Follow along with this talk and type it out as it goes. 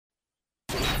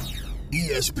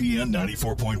ESPN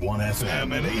 94.1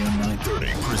 FM and AM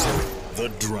 930 present The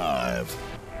Drive.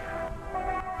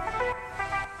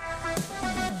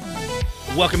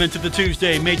 Welcome into the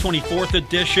Tuesday, May 24th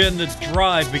edition. The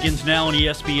Drive begins now on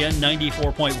ESPN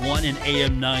 94.1 and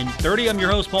AM 930. I'm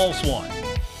your host, Paul Swann.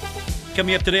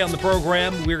 Coming up today on the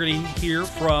program, we're going to hear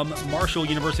from Marshall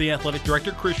University Athletic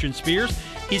Director Christian Spears.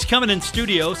 He's coming in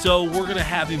studio, so we're going to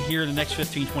have him here in the next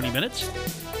 15-20 minutes.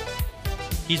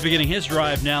 He's beginning his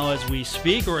drive now as we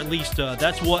speak, or at least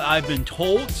that's what I've been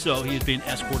told, so he is being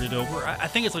escorted over. I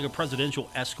think it's like a presidential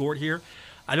escort here.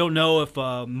 I don't know if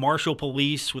Marshall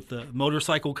Police with the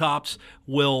motorcycle cops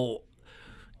will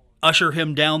usher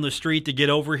him down the street to get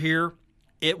over here.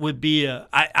 It would be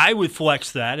I would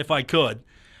flex that if I could.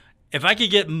 If I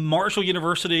could get Marshall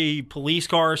University police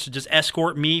cars to just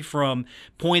escort me from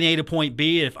point A to point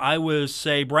B, if I was,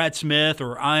 say, Brad Smith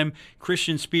or I'm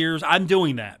Christian Spears, I'm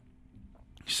doing that.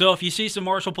 So if you see some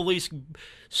Marshall Police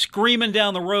screaming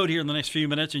down the road here in the next few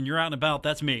minutes and you're out and about,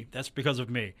 that's me. That's because of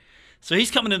me. So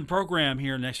he's coming in the program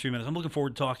here in the next few minutes. I'm looking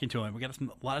forward to talking to him. We got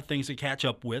a lot of things to catch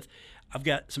up with. I've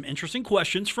got some interesting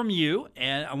questions from you,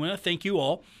 and I want to thank you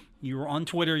all. You were on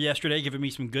Twitter yesterday giving me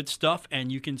some good stuff, and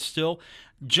you can still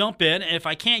jump in. And if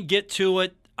I can't get to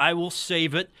it, I will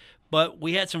save it. But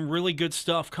we had some really good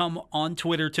stuff come on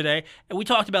Twitter today, and we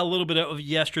talked about a little bit of it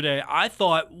yesterday. I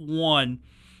thought, one,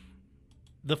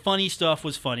 the funny stuff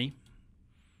was funny.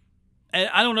 And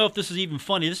I don't know if this is even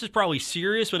funny. This is probably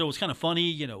serious, but it was kind of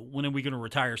funny. You know, when are we going to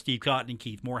retire Steve Cotton and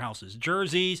Keith Morehouse's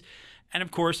jerseys? And,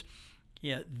 of course,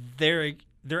 yeah, they're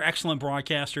excellent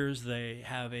broadcasters. They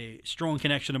have a strong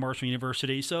connection to Marshall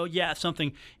University. So, yeah,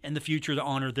 something in the future to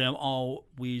honor them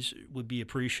always would be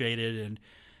appreciated. And,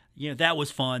 you know, that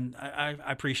was fun. I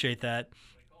appreciate that.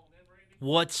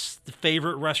 What's the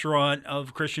favorite restaurant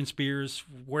of Christian Spears?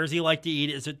 Where does he like to eat?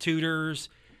 Is it Tudor's?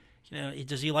 You know,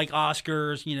 does he like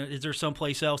Oscars? You know, is there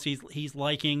someplace else he's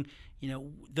liking? You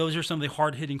know, those are some of the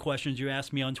hard-hitting questions you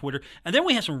asked me on Twitter. And then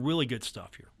we have some really good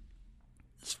stuff here.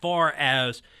 As far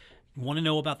as you want to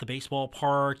know about the baseball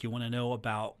park, you want to know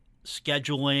about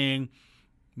scheduling,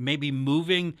 maybe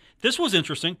moving. This was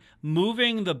interesting,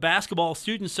 moving the basketball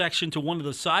student section to one of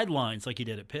the sidelines like he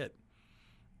did at Pitt.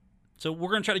 So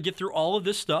we're going to try to get through all of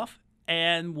this stuff,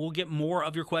 and we'll get more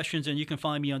of your questions, and you can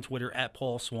find me on Twitter at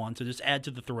Paul Swann. So just add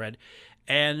to the thread,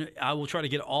 and I will try to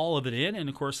get all of it in. And,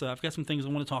 of course, I've got some things I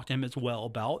want to talk to him as well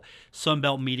about.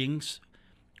 Sunbelt meetings.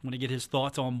 I want to get his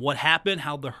thoughts on what happened,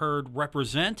 how the Herd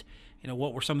represent, you know,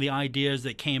 what were some of the ideas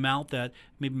that came out that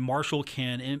maybe Marshall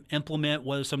can implement,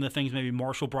 what are some of the things maybe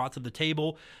Marshall brought to the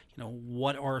table, you know,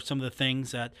 what are some of the things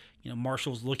that, you know,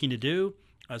 Marshall's looking to do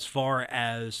as far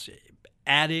as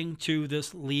adding to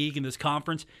this league and this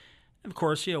conference. And of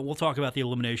course, you know, we'll talk about the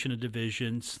elimination of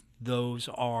divisions. Those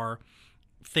are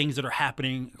things that are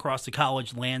happening across the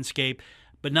college landscape,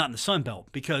 but not in the Sun Belt,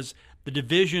 because the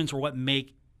divisions are what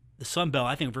make the Sun Belt,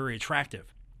 I think, very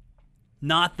attractive.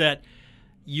 Not that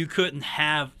you couldn't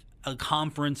have a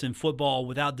conference in football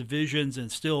without divisions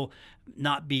and still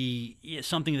not be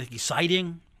something that's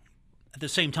exciting. At the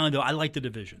same time, though, I like the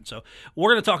division. So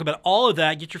we're going to talk about all of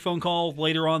that. Get your phone call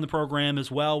later on in the program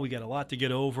as well. We got a lot to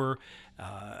get over.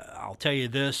 I'll tell you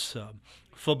this,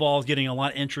 football is getting a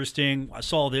lot interesting. I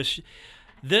saw this.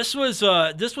 This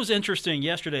was interesting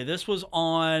yesterday. This was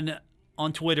on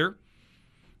Twitter.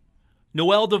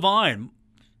 Noel Devine,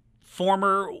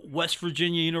 former West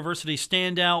Virginia University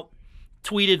standout,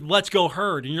 tweeted, "Let's go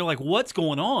Herd." And you're like, what's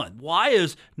going on? Why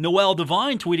is Noel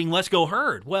Devine tweeting, "Let's go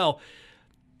Herd"? Well,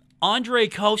 Andre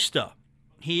Costa,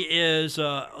 he is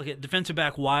a defensive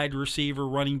back, wide receiver,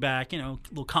 running back, you know,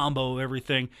 little combo of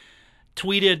everything,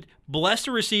 tweeted, "Blessed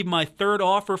to receive my third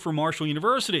offer from Marshall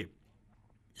University."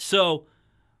 So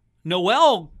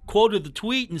Noel quoted the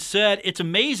tweet and said, "It's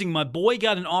amazing. My boy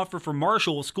got an offer from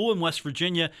Marshall, a school in West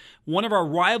Virginia, one of our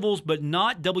rivals, but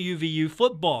not WVU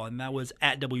football." And that was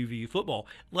at WVU football.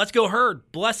 "Let's go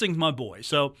Herd. Blessings, my boy."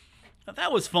 So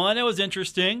that was fun. That was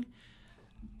interesting.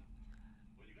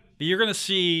 But you're going to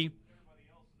see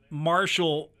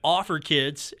Marshall offer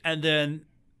kids, and then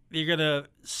you're going to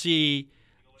see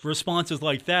responses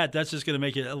like that. That's just going to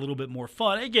make it a little bit more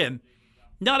fun. Again,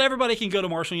 not everybody can go to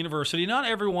Marshall University. Not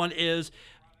everyone is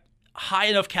high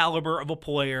enough caliber of a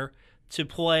player to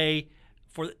play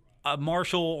for a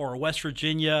Marshall or a West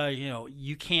Virginia. You know,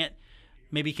 you can't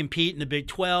maybe compete in the Big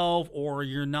 12, or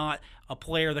you're not a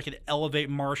player that could elevate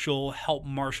Marshall, help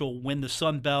Marshall win the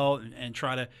Sun Belt and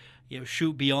try to, you know,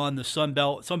 shoot beyond the Sun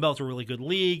Belt. Sun Belt's a really good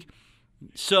league.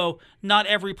 So not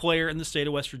every player in the state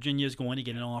of West Virginia is going to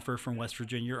get an offer from West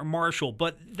Virginia or Marshall,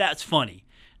 but that's funny.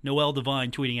 Noel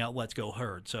Devine tweeting out, "Let's go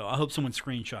Herd." So I hope someone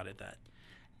screenshotted that.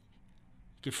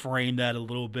 could frame that a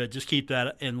little bit. Just keep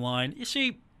that in line. You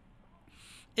see,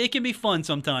 it can be fun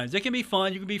sometimes. It can be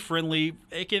fun. You can be friendly.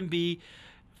 It can be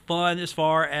fun as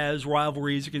far as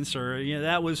rivalries are concerned.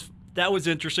 That was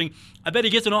interesting. I bet he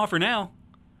gets an offer now.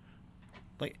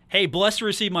 Like, hey, blessed to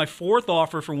receive my 4th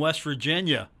offer from West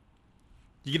Virginia.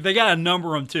 They got to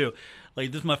number them too.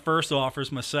 Like, this is my first offer. This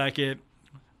is my second.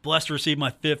 Blessed to receive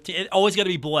my 5th. It always got to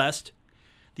be blessed.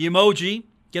 The emoji.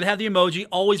 Got to have the emoji.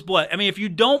 Always blessed. I mean, if you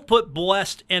don't put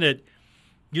blessed in it,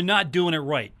 you're not doing it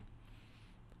right.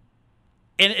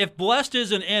 And if blessed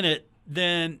isn't in it,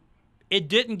 then it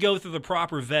didn't go through the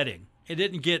proper vetting. It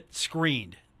didn't get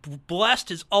screened. Blessed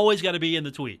has always got to be in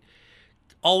the tweet.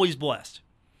 Always blessed.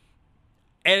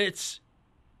 And it's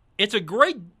a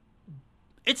great,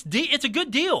 it's a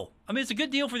good deal. I mean, it's a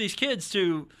good deal for these kids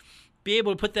to be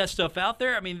able to put that stuff out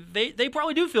there. I mean, they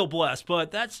probably do feel blessed,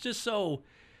 but that's just so,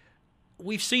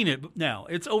 we've seen it now.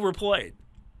 It's overplayed.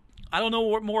 I don't know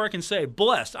what more I can say.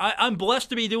 Blessed. I'm blessed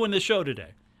to be doing this show today.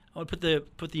 I want to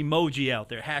put the emoji out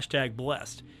there, hashtag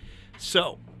blessed.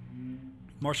 So,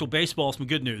 Marshall baseball, some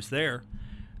good news there.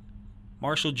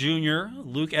 Marshall Jr.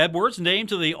 Luke Edwards named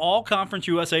to the All-Conference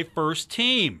USA first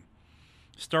team.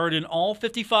 Started in all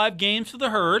 55 games for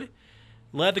the Herd.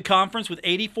 Led the conference with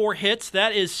 84 hits.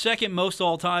 That is second most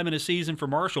all-time in a season for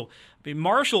Marshall. I mean,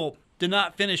 Marshall did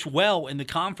not finish well in the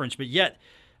conference, but yet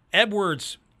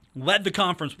Edwards led the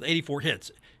conference with 84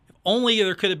 hits. If only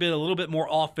there could have been a little bit more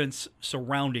offense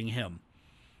surrounding him.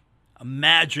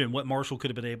 Imagine what Marshall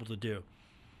could have been able to do.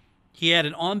 He had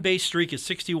an on-base streak of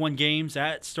 61 games.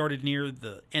 That started near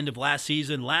the end of last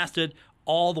season, lasted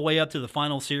all the way up to the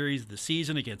final series of the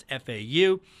season against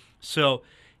FAU. So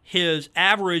his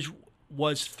average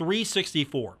was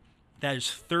 .364. That is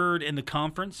third in the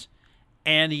conference.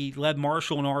 And he led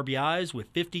Marshall in RBIs with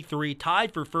 53,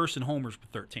 tied for first in homers with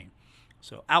 13.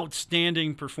 So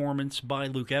outstanding performance by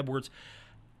Luke Edwards.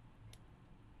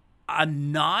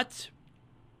 I'm not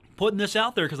putting this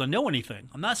out there because I know anything.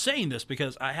 I'm not saying this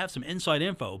because I have some inside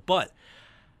info, but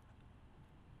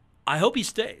I hope he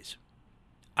stays.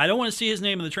 I don't want to see his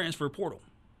name in the transfer portal.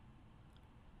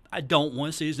 I don't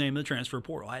want to see his name in the transfer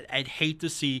portal. I'd hate to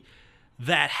see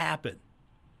that happen.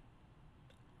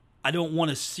 I don't want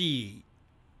to see,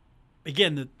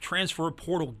 again, the transfer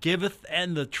portal giveth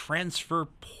and the transfer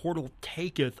portal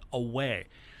taketh away.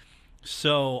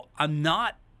 So I'm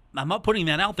not putting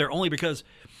that out there only because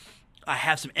I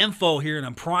have some info here and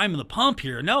I'm priming the pump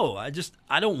here. No, I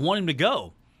don't want him to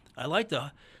go. I like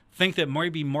to think that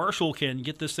maybe Marshall can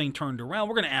get this thing turned around.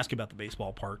 We're going to ask about the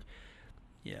baseball park.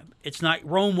 Yeah, it's not,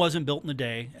 Rome wasn't built in a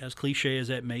day, as cliche as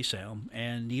that may sound,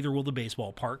 and neither will the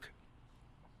baseball park.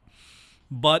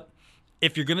 But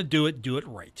if you're going to do it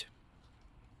right.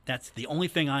 That's the only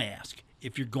thing I ask.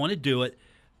 If you're going to do it,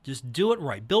 just do it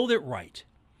right. Build it right.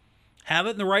 Have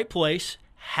it in the right place.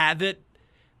 Have it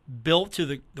built to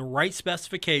the right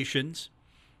specifications.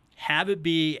 Have it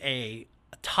be a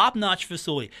top-notch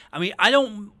facility. I mean,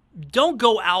 don't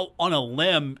go out on a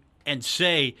limb and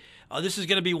say, oh, this is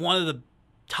going to be one of the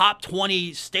top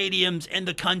 20 stadiums in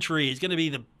the country. It's going to be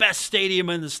the best stadium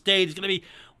in the state. It's going to be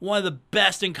one of the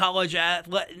best in college.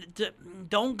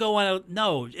 Don't go out.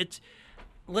 No,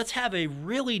 let's have a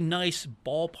really nice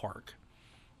ballpark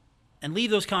and leave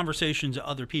those conversations to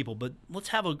other people. But let's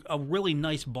have a really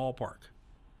nice ballpark.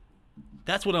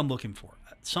 That's what I'm looking for.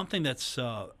 Something that's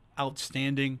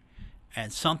outstanding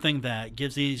and something that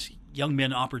gives these young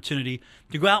men an opportunity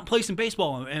to go out and play some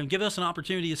baseball and give us an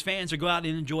opportunity as fans to go out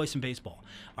and enjoy some baseball.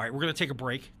 All right, we're going to take a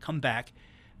break, come back.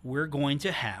 We're going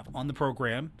to have on the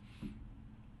program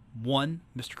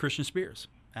Mr. Christian Spears,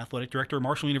 Athletic Director of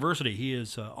Marshall University. He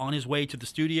is on his way to the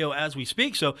studio as we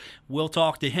speak, so we'll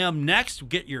talk to him next.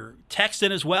 Get your text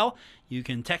in as well. You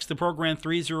can text the program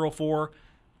 304.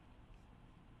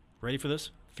 Ready for this?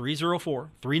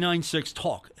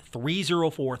 304-396-TALK.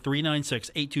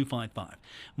 304-396-8255.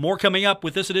 More coming up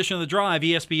with this edition of The Drive,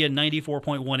 ESPN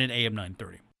 94.1 and AM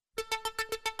 930.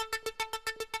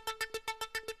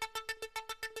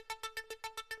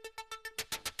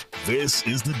 This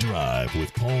is The Drive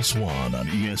with Paul Swann on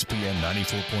ESPN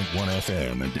 94.1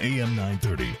 FM and AM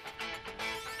 930.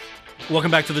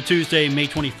 Welcome back to the Tuesday, May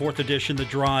 24th edition, The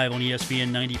Drive on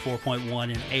ESPN 94.1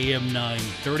 and AM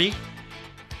 930.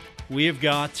 We have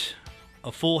got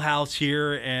a full house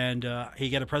here, and he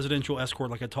got a presidential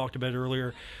escort like I talked about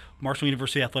earlier. Marshall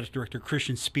University Athletic Director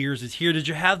Christian Spears is here. Did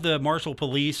you have the Marshall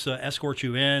Police escort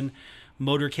you in?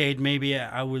 Motorcade, maybe?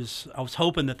 I was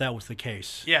hoping that was the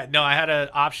case. Yeah, no, I had an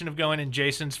option of going in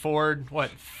Jason's Ford,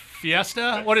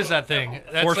 Fiesta? What is that thing?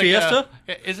 That's Ford Fiesta?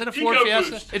 Is it a Ford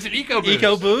Fiesta? Boost. It's an EcoBoost.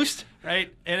 EcoBoost?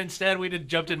 Right? And instead we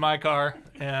jumped in my car,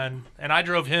 and I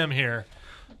drove him here.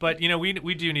 But,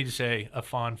 we do need to say a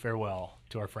fond farewell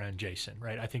to our friend Jason,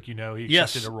 right? I think he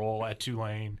Yes. accepted a role at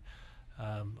Tulane.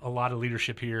 A lot of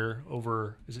leadership here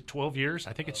over, is it 12 years?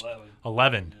 I think it's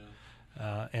 11.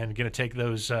 And going to take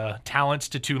those talents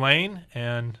to Tulane,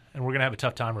 and we're going to have a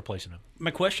tough time replacing him.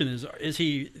 My question is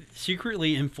he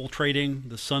secretly infiltrating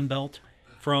the Sun Belt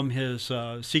from his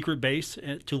secret base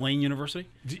at Tulane University?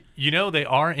 They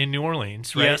are in New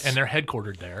Orleans, right? Yes. And they're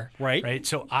headquartered there. Right.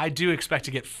 So I do expect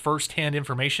to get firsthand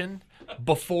information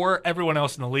before everyone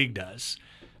else in the league does.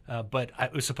 But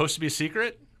it was supposed to be a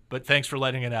secret, but thanks for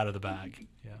letting it out of the bag.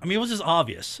 Yeah. I mean, it was just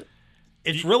obvious.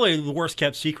 It's really the worst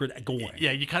kept secret going.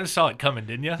 Yeah, you kind of saw it coming,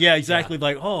 didn't you? Yeah, exactly.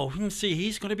 Yeah. Like, let's see,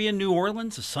 he's going to be in New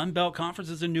Orleans. The Sun Belt Conference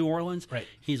is in New Orleans. Right.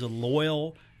 He's a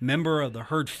loyal member of the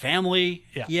Herd family.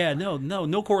 Yeah.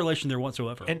 No correlation there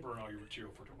whatsoever. And Burn all your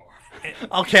material for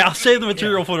tomorrow. Okay, I'll save the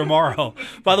material for tomorrow.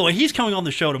 By the way, he's coming on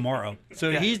the show tomorrow,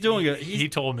 so he's doing it. He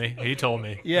told me.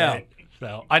 Yeah. Right.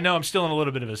 So I know I'm still in a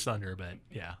little bit of his thunder, but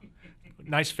yeah.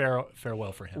 Nice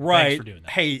farewell for him. Right. Thanks for doing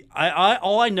that. Hey, I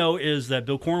all I know is that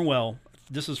Bill Cornwell.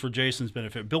 This is for Jason's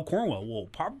benefit. Bill Cornwell will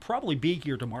probably be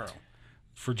here tomorrow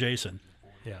for Jason.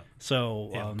 Yeah.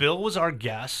 So Bill was our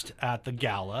guest at the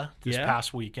gala this Yeah.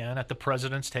 past weekend at the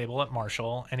president's table at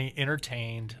Marshall, and he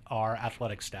entertained our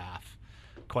athletic staff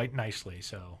quite nicely.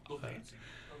 So.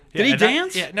 Did he and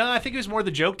dance? No, I think it was more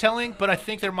the joke telling, but I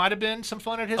think there might have been some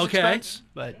fun at his Okay. expense.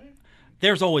 But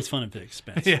there's always fun at the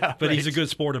expense. Yeah, but he's a right. good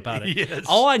sport about it. Yes.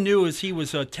 All I knew is he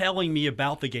was telling me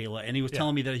about the gala, and he was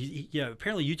telling me that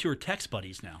apparently you two are text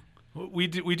buddies now. we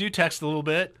do text a little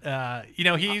bit.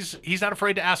 He's not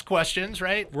afraid to ask questions,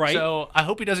 right? Right. So I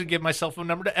hope he doesn't give my cell phone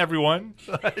number to everyone.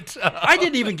 But, I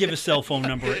didn't even give his cell phone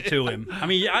number to him. I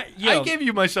mean, I gave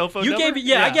you my cell phone You number. gave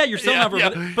it, I got your cell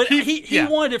number, but he yeah.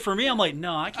 wanted it for me. I'm like,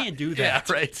 no, I can't do that.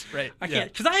 Yeah, right. I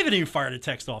can't, because I haven't even fired a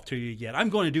text off to you yet. I'm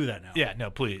going to do that now. Yeah, no,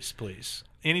 please.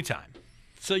 Anytime.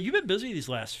 So you've been busy these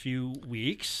last few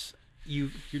weeks. You're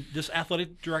this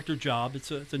athletic director job,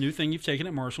 it's a new thing you've taken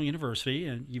at Marshall University,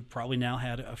 and you've probably now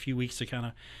had a few weeks to kind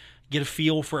of get a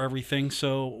feel for everything.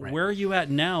 So where are you at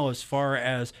now as far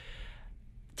as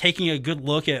taking a good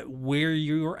look at where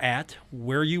you're at,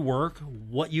 where you work,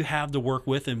 what you have to work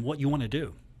with, and what you want to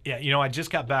do? Yeah, I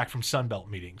just got back from Sunbelt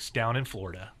meetings down in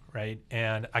Florida, right?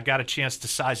 And I got a chance to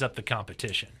size up the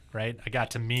competition, right? I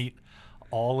got to meet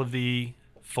all of the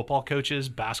football coaches,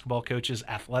 basketball coaches,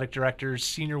 athletic directors,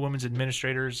 senior women's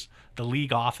administrators, the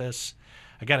league office.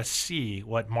 I got to see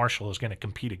what Marshall is going to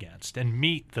compete against and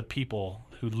meet the people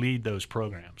who lead those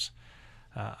programs.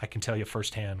 I can tell you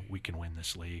firsthand, we can win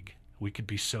this league. We could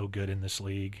be so good in this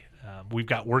league. We've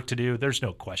got work to do. There's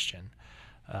no question.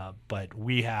 But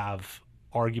we have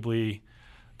arguably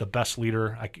the best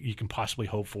leader you can possibly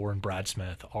hope for in Brad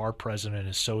Smith. Our president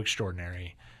is so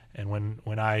extraordinary. And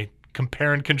when I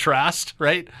compare and contrast,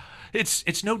 right?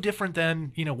 It's no different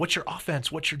than, what's your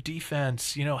offense, what's your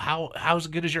defense, how's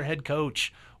good as your head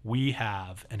coach? We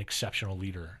have an exceptional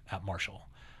leader at Marshall.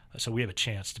 So we have a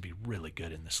chance to be really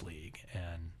good in this league.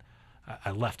 And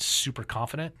I left super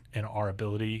confident in our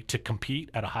ability to compete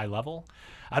at a high level.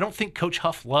 I don't think Coach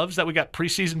Huff loves that we got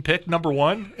preseason pick number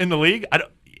 1 in the league.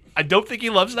 I don't think he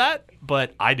loves that,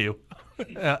 but I do.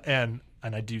 and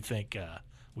I do think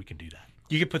we can do that.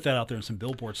 You could put that out there in some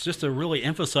billboards just to really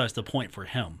emphasize the point for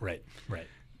him. Right.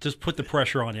 Just put the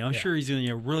pressure on him. I'm sure he's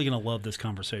really going to love this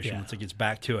conversation once it gets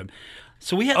back to him.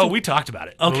 So we had we talked about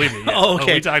it. Okay. Believe me. Yeah.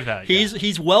 Okay. We talked about it.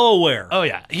 He's well aware. Oh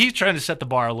yeah, he's trying to set the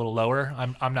bar a little lower.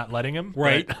 I'm not letting him.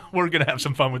 Right. But we're gonna have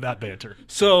some fun with that banter.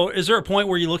 So is there a point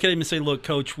where you look at him and say, "Look,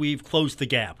 Coach, we've closed the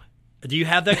gap"? Do you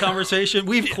have that conversation?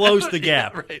 We've closed the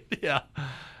gap. Yeah, right. Yeah.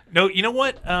 No, you know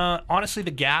what? Honestly,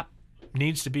 the gap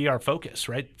needs to be our focus.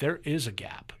 Right. There is a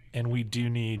gap. And we do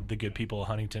need the good people of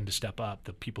Huntington to step up,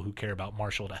 the people who care about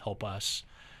Marshall to help us.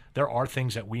 There are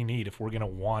things that we need if we're going to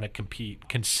want to compete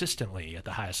consistently at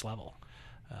the highest level.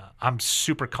 I'm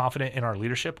super confident in our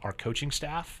leadership, our coaching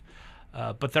staff,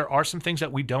 but there are some things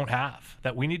that we don't have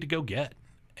that we need to go get.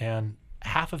 And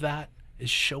half of that is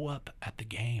show up at the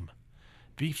game.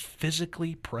 Be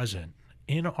physically present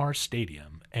in our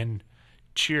stadium and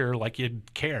cheer like you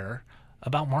care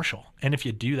about Marshall. And if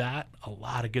you do that, a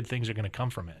lot of good things are going to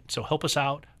come from it. So help us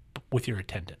out with your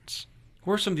attendance.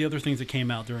 What are some of the other things that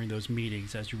came out during those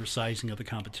meetings as you were sizing up the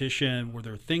competition? Were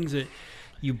there things that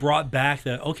you brought back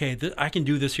that, okay, I can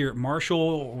do this here at Marshall?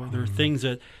 Or were there things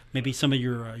that maybe some of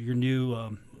your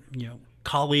new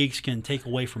colleagues can take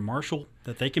away from Marshall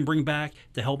that they can bring back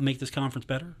to help make this conference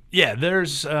better? Yeah,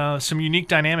 there's some unique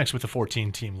dynamics with the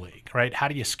 14-team league, right? How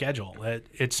do you schedule?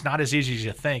 It's not as easy as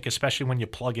you think, especially when you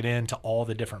plug it into all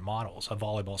the different models, a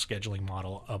volleyball scheduling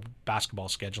model, a basketball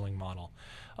scheduling model,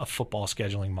 a football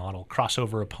scheduling model,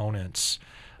 crossover opponents,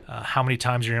 how many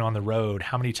times are you on the road,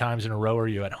 how many times in a row are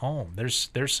you at home? There's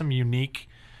some unique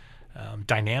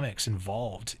dynamics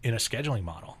involved in a scheduling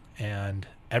model, and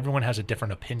everyone has a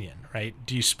different opinion, right?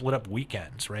 Do you split up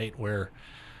weekends, right? Where,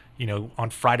 on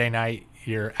Friday night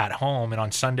you're at home and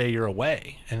on Sunday you're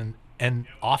away. And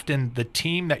often the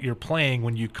team that you're playing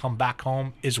when you come back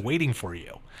home is waiting for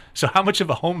you. So how much of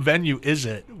a home venue is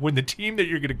it when the team that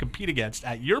you're going to compete against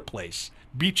at your place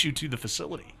beats you to the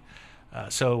facility?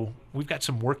 So we've got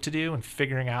some work to do in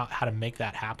figuring out how to make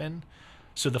that happen.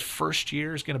 So the first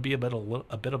year is going to be a bit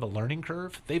of a learning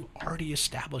curve. They've already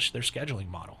established their scheduling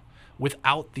model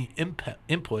without the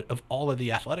input of all of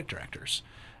the athletic directors.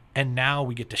 And now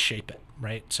we get to shape it,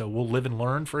 right? So we'll live and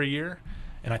learn for a year,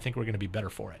 and I think we're going to be better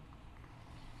for it.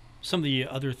 Some of the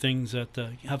other things that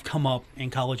have come up in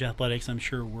college athletics, I'm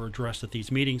sure, were addressed at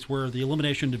these meetings, were the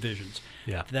elimination divisions.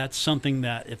 Yeah. That's something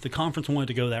that if the conference wanted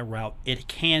to go that route, it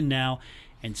can now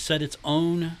and set its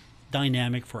own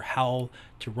dynamic for how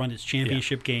to run its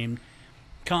championship game.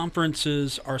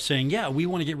 Conferences are saying, yeah, we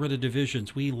want to get rid of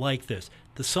divisions. We like this.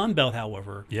 The Sun Belt,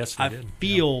 however, yes, I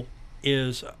feel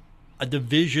is a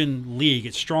division league.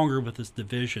 It's stronger with its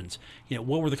divisions.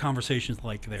 What were the conversations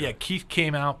like there? Yeah, Keith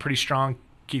came out pretty strong.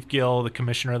 Keith Gill, the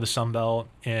commissioner of the Sun Belt,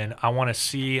 and I want to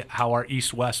see how our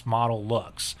East-West model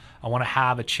looks. I want to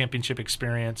have a championship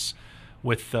experience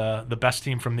with the best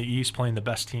team from the East playing the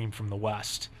best team from the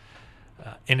West.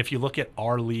 And if you look at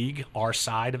our league, our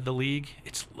side of the league,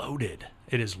 it's loaded.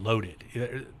 It is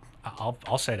loaded.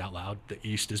 I'll say it out loud. The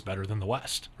East is better than the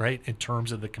West, right, in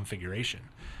terms of the configuration.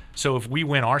 So if we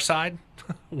win our side,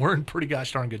 we're in pretty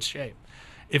gosh darn good shape.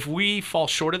 If we fall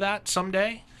short of that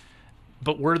someday,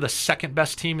 but we're the second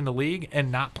best team in the league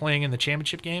and not playing in the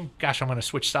championship game, gosh, I'm going to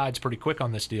switch sides pretty quick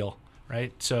on this deal,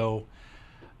 right? So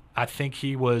I think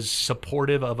he was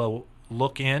supportive of a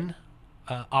look-in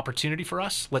opportunity for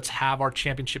us. Let's have our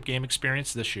championship game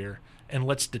experience this year, and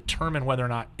let's determine whether or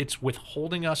not it's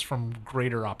withholding us from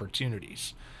greater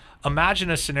opportunities. Imagine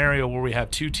a scenario where we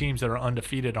have two teams that are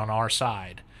undefeated on our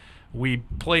side. We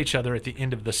play each other at the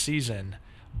end of the season.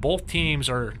 Both teams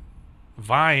are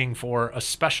vying for a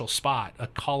special spot, a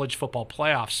college football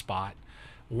playoff spot.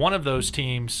 One of those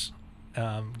teams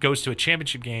goes to a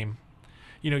championship game.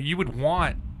 You would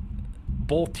want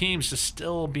both teams to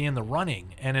still be in the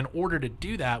running. And in order to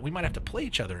do that, we might have to play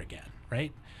each other again,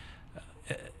 right?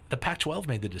 The Pac-12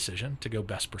 made the decision to go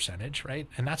best percentage, right?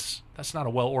 And that's not a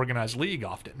well-organized league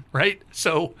often, right?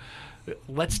 So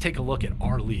let's take a look at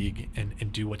our league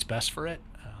and do what's best for it.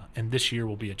 And this year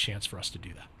will be a chance for us to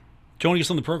do that. Joining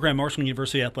us on the program, Marshall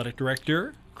University Athletic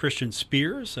Director Christian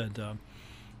Spears, and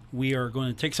we are going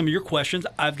to take some of your questions.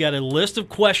 I've got a list of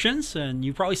questions, and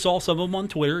you probably saw some of them on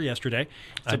Twitter yesterday.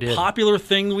 It's a popular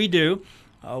thing we do.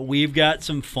 We've got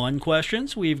some fun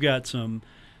questions. We've got some,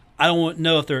 I don't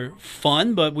know if they're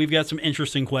fun, but we've got some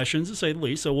interesting questions, to say the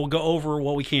least. So we'll go over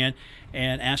what we can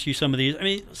and ask you some of these. I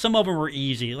mean, some of them are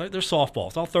easy. They're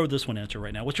softballs. I'll throw this one at you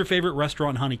right now. What's your favorite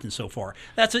restaurant in Huntington so far?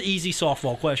 That's an easy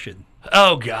softball question.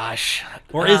 Oh, gosh.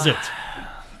 Or is it?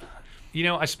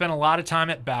 I spent a lot of time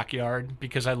at Backyard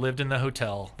because I lived in the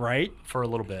hotel right for a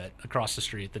little bit across the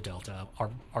street, the Delta,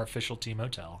 our official team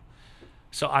hotel.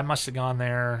 So I must have gone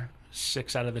there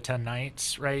 6 out of the 10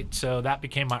 nights, right? So that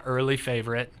became my early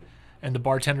favorite, and the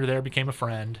bartender there became a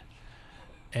friend.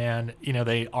 And,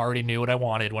 they already knew what I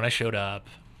wanted when I showed up.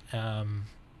 Did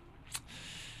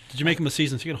you make him a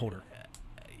season ticket holder?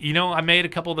 I made a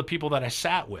couple of the people that I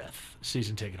sat with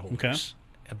season ticket holders.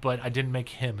 Okay. But I didn't make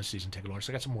him a season ticket holder,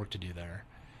 so I got some work to do there.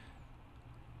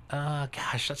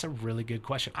 Gosh, that's a really good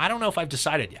question. I don't know if I've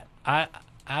decided yet. I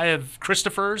have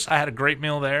Christopher's. I had a great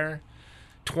meal there.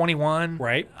 21.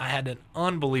 Right. I had an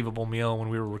unbelievable meal when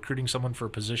we were recruiting someone for a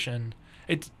position.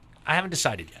 I haven't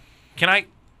decided yet. Can I?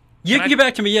 You can get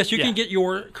back to me. Yes, you can get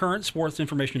your current sports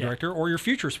information director or your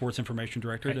future sports information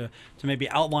director to maybe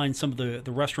outline some of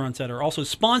the restaurants that are also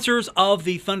sponsors of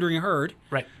the Thundering Herd.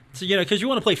 Right. So, because you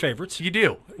want to play favorites. You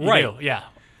do. Right. You do. Yeah.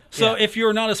 So if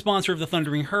you're not a sponsor of the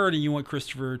Thundering Herd and you want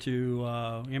Christopher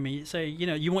to,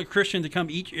 you want Christian to come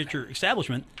eat at your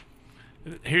establishment.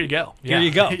 Here you go. Here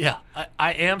you go. Yeah.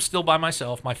 I am still by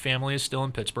myself. My family is still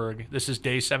in Pittsburgh. This is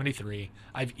day 73.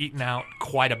 I've eaten out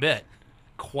quite a bit.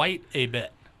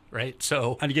 Right?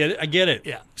 So I get it.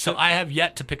 Yeah. So I have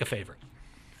yet to pick a favorite.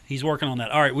 He's working on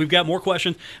that. All right, we've got more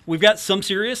questions. We've got some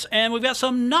serious and we've got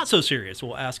some not so serious.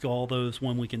 We'll ask all those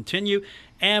when we continue.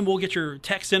 And we'll get your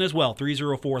text in as well.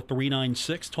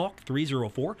 304-396-TALK,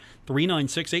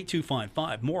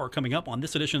 304-396-8255. More coming up on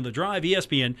this edition of The Drive,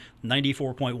 ESPN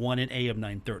 94.1 and AM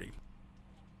 930.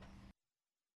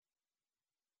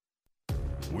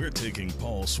 We're taking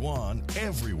Paul Swann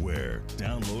everywhere.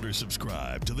 Download or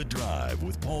subscribe to The Drive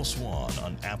with Paul Swann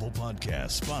on Apple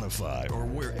Podcasts, Spotify, or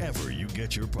wherever you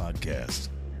get your podcasts.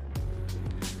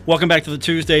 Welcome back to the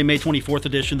Tuesday, May 24th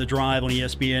edition, The Drive on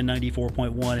ESPN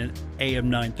 94.1 and AM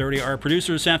 930. Our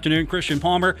producer this afternoon, Christian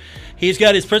Palmer, he's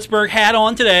got his Pittsburgh hat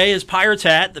on today, his Pirates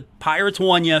hat. The Pirates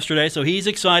won yesterday, so he's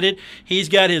excited. He's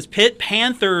got his Pitt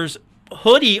Panthers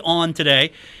hoodie on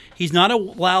today. He's not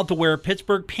allowed to wear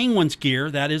Pittsburgh Penguins gear.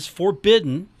 That is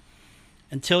forbidden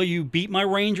until you beat my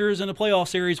Rangers in the playoff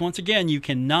series. Once again, you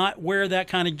cannot wear that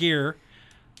kind of gear.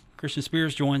 Christian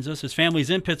Spears joins us. His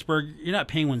family's in Pittsburgh. You're not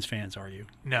Penguins fans, are you?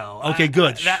 No. Okay,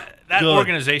 good. That good.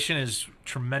 organization is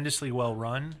tremendously well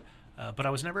run, but I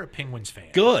was never a Penguins fan.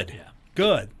 Good. Yeah.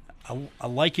 Good. I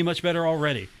like you much better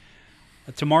already.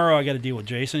 Tomorrow I got to deal with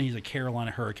Jason. He's a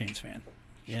Carolina Hurricanes fan.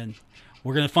 And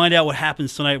we're going to find out what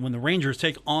happens tonight when the Rangers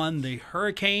take on the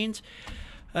Hurricanes.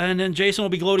 And then Jason will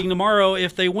be gloating tomorrow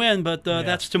if they win, but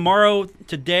that's tomorrow.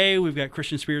 Today, we've got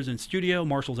Christian Spears in studio,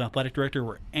 Marshall's athletic director.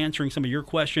 We're answering some of your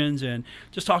questions and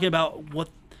just talking about what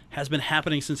has been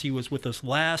happening since he was with us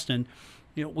last. And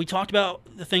we talked about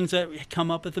the things that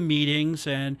come up at the meetings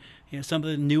and some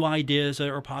of the new ideas that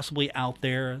are possibly out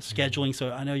there, scheduling.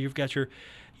 So I know you've got your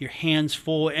hands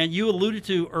full. And you alluded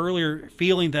to earlier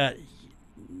feeling that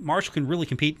Marshall can really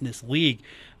compete in this league.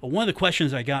 But one of the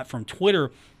questions I got from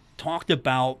Twitter talked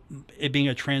about it being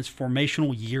a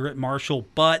transformational year at Marshall,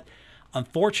 but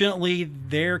unfortunately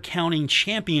they're counting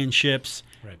championships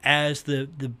as the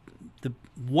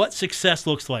what success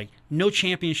looks like. No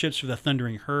championships for the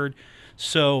Thundering Herd.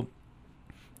 So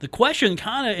the question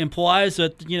kind of implies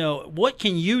that, what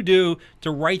can you do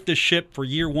to right the ship for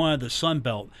year one of the Sun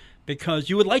Belt? Because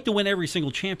you would like to win every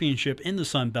single championship in the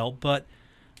Sun Belt, but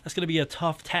that's going to be a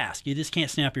tough task. You just can't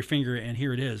snap your finger and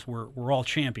here it is. We're all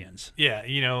champions. Yeah,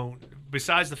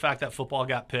 besides the fact that football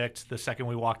got picked the second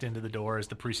we walked into the door as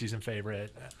the preseason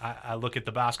favorite, I look at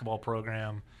the basketball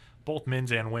program, both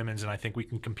men's and women's, and I think we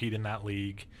can compete in that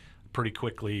league pretty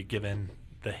quickly given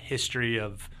the history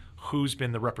of who's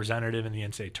been the representative in the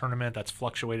NCAA tournament. That's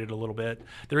fluctuated a little bit.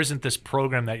 There isn't this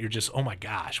program that you're just, oh my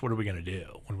gosh, what are we going to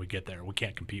do when we get there? We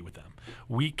can't compete with them.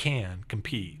 We can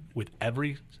compete with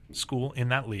every school in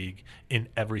that league in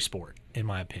every sport, in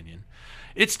my opinion.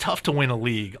 It's tough to win a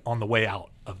league on the way out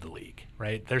of the league,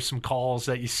 right? There's some calls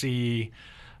that you see.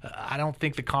 I don't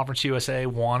think the Conference USA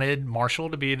wanted Marshall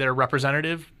to be their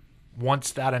representative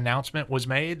once that announcement was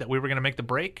made that we were going to make the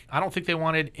break. I don't think they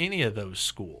wanted any of those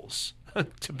schools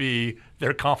to be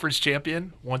their conference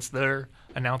champion once their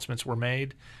announcements were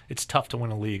made. It's tough to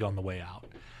win a league on the way out.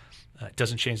 It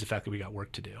doesn't change the fact that we got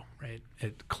work to do, right?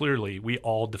 Clearly, we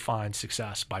all define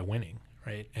success by winning,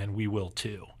 right? And we will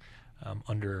too,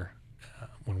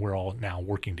 when we're all now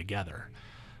working together.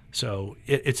 So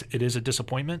it is a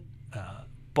disappointment,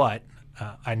 but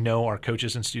I know our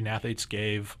coaches and student athletes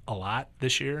gave a lot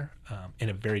this year in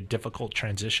a very difficult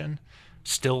transition,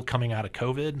 still coming out of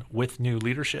COVID with new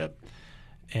leadership.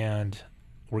 And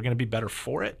we're going to be better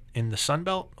for it in the Sun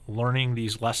Belt, learning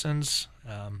these lessons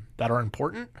that are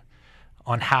important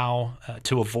on how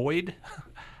to avoid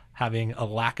having a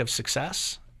lack of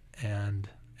success. And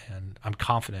I'm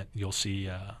confident you'll see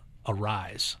a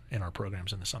rise in our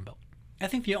programs in the Sun Belt. I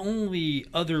think the only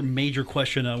other major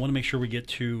question I want to make sure we get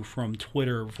to from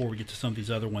Twitter before we get to some of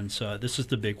these other ones, this is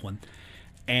the big one.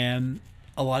 And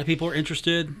a lot of people are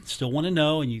interested, still want to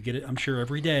know, and you get it, I'm sure,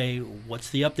 every day. What's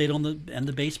the update on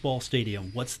the baseball stadium?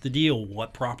 What's the deal?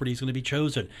 What property is going to be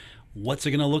chosen? What's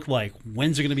it going to look like?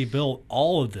 When's it going to be built?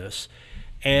 All of this.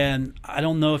 And I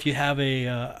don't know if you have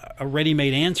a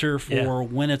ready-made answer for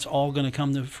when it's all going to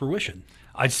come to fruition.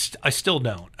 I still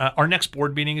don't. Our next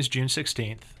board meeting is June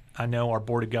 16th. I know our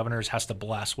Board of Governors has to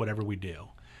bless whatever we do.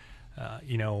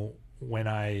 When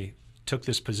I took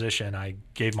this position, I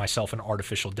gave myself an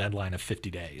artificial deadline of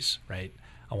 50 days, right?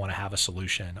 I want to have a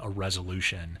solution, a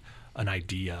resolution, an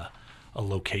idea, a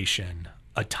location,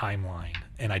 a timeline,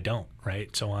 and I don't,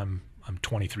 right? So I'm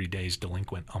 23 days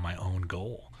delinquent on my own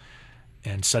goal.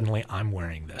 And suddenly I'm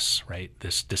wearing this, right?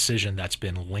 This decision that's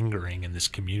been lingering in this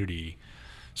community,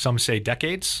 some say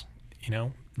decades,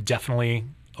 definitely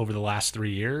over the last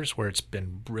 3 years where it's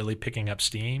been really picking up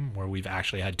steam, where we've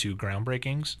actually had 2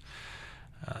 groundbreakings.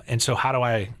 And so how do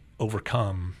I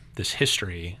overcome this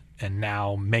history and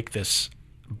now make this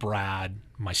Brad,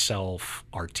 myself,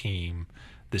 our team,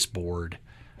 this board,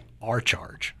 our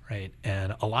charge, right?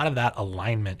 And a lot of that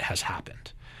alignment has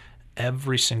happened.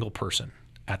 Every single person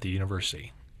at the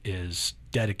university is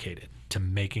dedicated to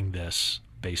making this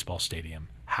baseball stadium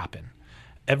happen.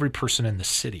 Every person in the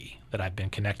city that I've been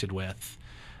connected with,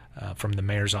 from the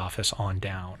mayor's office on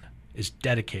down, is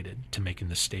dedicated to making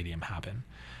this stadium happen.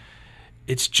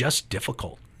 It's just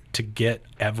difficult to get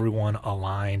everyone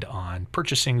aligned on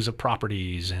purchasings of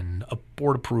properties and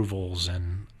board approvals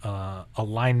and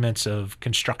alignments of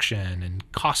construction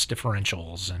and cost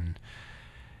differentials, and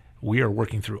we are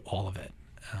working through all of it.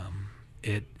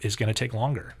 It is going to take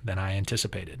longer than I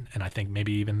anticipated, and I think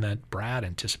maybe even that Brad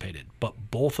anticipated.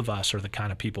 But both of us are the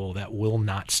kind of people that will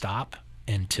not stop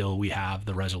until we have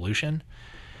the resolution,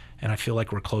 and I feel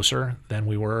like we're closer than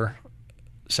we were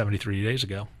 73 days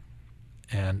ago.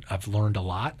 And I've learned a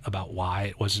lot about why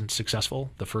it wasn't successful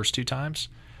the first 2 times,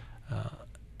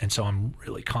 and so I'm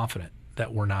really confident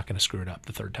that we're not going to screw it up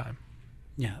the third time.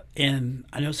 Yeah, and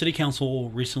I know City Council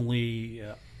recently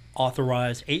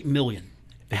authorized $8 million.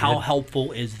 How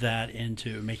helpful is that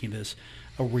into making this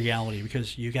a reality?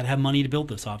 Because you got to have money to build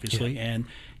this, obviously, and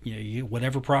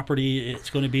whatever property it's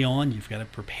going to be on, you've got to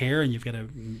prepare and you've got to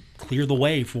clear the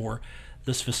way for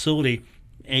this facility.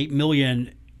 $8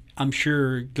 million, I'm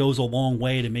sure, goes a long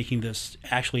way to making this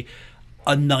actually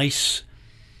a nice,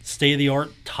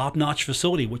 state-of-the-art, top-notch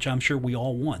facility, which I'm sure we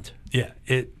all want. Yeah,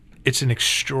 it's an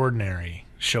extraordinary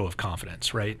show of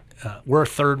confidence, right? We're a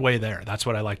third way there. That's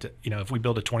what I like to, if we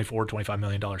build a $25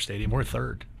 million stadium, we're a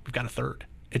third. We've got a third.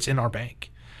 It's in our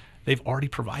bank. They've already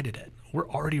provided it. We're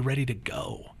already ready to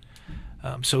go.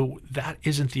 So that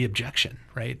isn't the objection,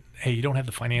 right? Hey, you don't have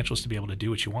the financials to be able to do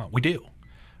what you want. We do,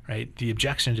 right? The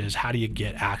objection is, how do you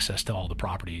get access to all the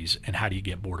properties and how do you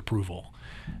get board approval?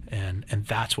 And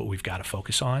that's what we've got to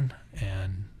focus on.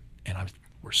 And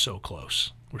we're so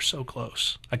close. We're so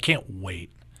close. I can't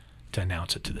wait to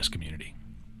announce it to this community.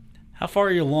 How far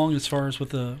are you along as far as what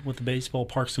the baseball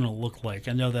park's going to look like?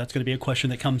 I know that's going to be a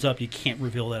question that comes up. You can't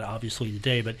reveal that obviously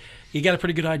today, but you got a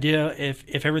pretty good idea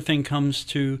if everything comes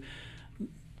to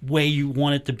way you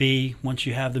want it to be. Once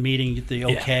you have the meeting, you get the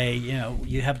okay,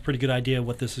 you have a pretty good idea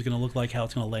what this is going to look like, how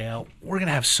it's going to lay out. We're going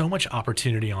to have so much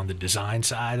opportunity on the design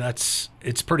side. It's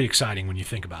pretty exciting when you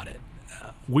think about it.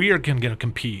 We are going to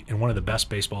compete in one of the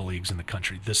best baseball leagues in the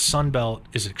country. The Sun Belt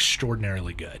is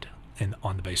extraordinarily good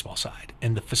on the baseball side,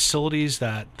 and the facilities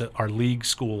that our league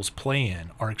schools play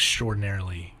in are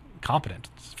extraordinarily competent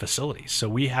facilities. So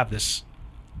we have this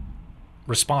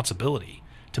responsibility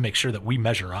to make sure that we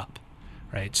measure up,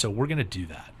 right? So we're going to do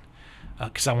that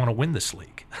because I want to win this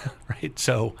league, right?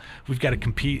 So we've got to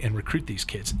compete and recruit these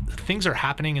kids. Things are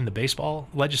happening in the baseball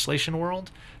legislation world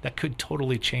that could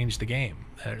totally change the game.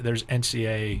 There's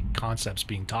NCAA concepts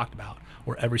being talked about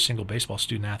where every single baseball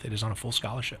student athlete is on a full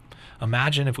scholarship.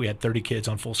 Imagine if we had 30 kids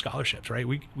on full scholarships, right?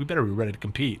 We better be ready to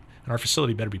compete, and our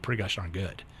facility better be pretty gosh darn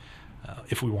good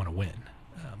if we want to win,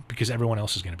 because everyone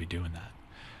else is going to be doing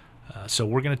that. So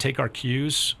we're going to take our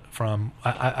cues from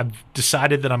I've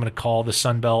decided that I'm going to call the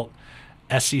Sun Belt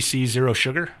SEC Zero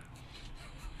Sugar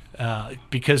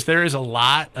because there is a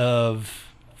lot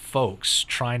of folks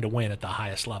trying to win at the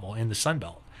highest level in the Sun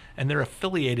Belt. And they're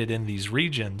affiliated in these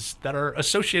regions that are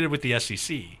associated with the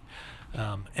SEC.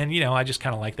 I just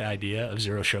kind of like the idea of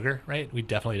zero sugar, right? We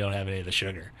definitely don't have any of the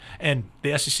sugar. And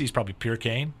the SEC is probably pure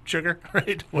cane sugar,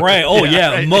 right? Right. Oh,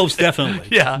 yeah, right? Most definitely.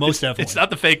 Yeah. Most definitely. It's not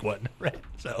the fake one, right?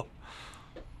 So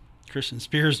Christian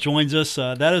Spears joins us.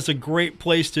 That is a great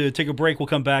place to take a break. We'll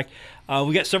come back.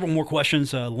 We got several more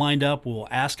questions lined up. We'll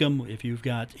ask them. If you've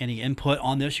got any input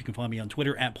on this, you can find me on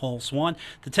Twitter at Paul Swann.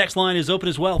 The text line is open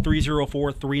as well,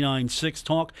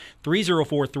 304-396-TALK,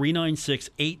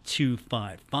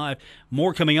 304-396-8255.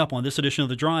 More coming up on this edition of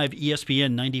The Drive,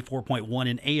 ESPN 94.1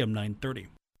 and AM 930.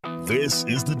 This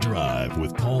is The Drive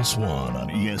with Paul Swann on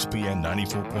ESPN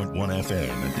 94.1 FM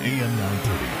and AM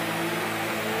 930.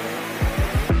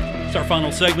 It's our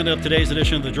final segment of today's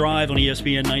edition of The Drive on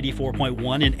ESPN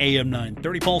 94.1 and AM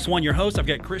 930. Paul Swann, your host. I've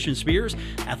got Christian Spears,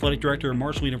 Athletic Director of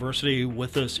Marshall University,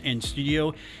 with us in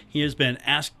studio. He has been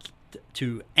asked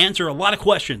to answer a lot of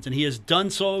questions, and he has done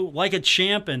so like a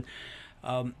champ. And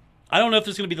I don't know if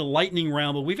this is going to be the lightning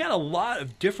round, but we've got a lot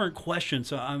of different questions,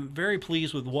 so I'm very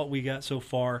pleased with what we got so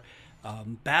far.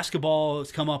 Basketball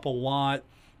has come up a lot,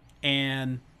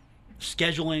 and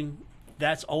scheduling,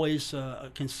 that's always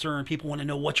a concern. People want to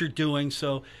know what you're doing.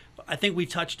 So I think we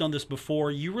touched on this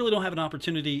before. You really don't have an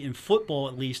opportunity in football,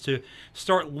 at least, to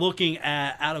start looking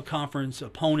at out-of-conference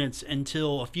opponents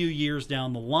until a few years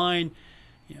down the line.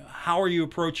 How are you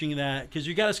approaching that? Because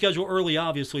you got to schedule early,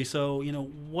 obviously. So,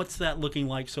 what's that looking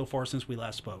like so far since we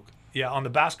last spoke? Yeah, on the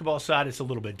basketball side, it's a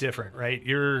little bit different, right?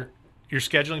 You're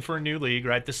scheduling for a new league,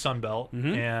 right? The Sun Belt,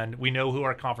 and we know who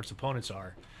our conference opponents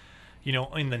are.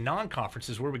 In the non-conference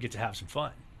is where we get to have some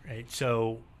fun, right?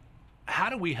 So how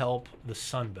do we help the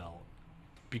Sun Belt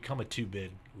become a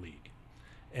two-bid league?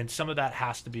 And some of that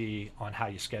has to be on how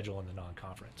you schedule in the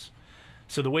non-conference.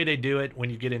 So the way they do it, when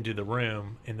you get into the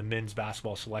room in the men's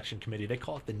basketball selection committee, they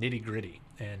call it the nitty-gritty.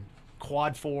 And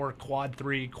quad 4, quad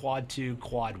 3, quad 2,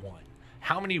 quad 1.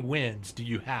 How many wins do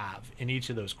you have in each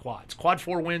of those quads? Quad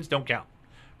 4 wins don't count,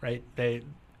 right?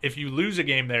 If you lose a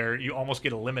game there, you almost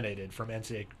get eliminated from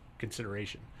NCAA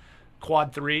consideration.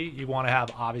 Quad 3, you want to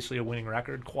have obviously a winning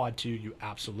record. Quad 2, you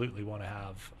absolutely want to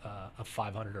have a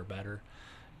 500 or better.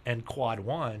 And quad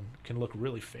 1 can look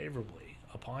really favorably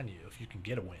upon you if you can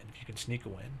get a win, if you can sneak a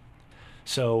win.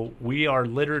 So we are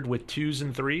littered with 2s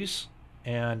and 3s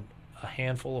and a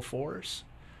handful of 4s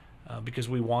because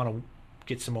we want to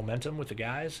get some momentum with the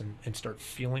guys and start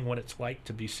feeling what it's like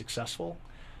to be successful.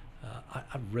 I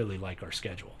really like our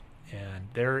schedule. And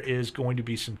there is going to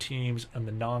be some teams in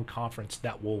the non-conference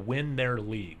that will win their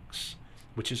leagues,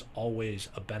 which is always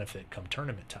a benefit come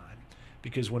tournament time.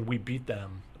 Because when we beat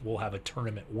them, we'll have a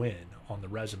tournament win on the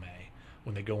resume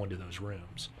when they go into those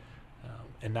rooms.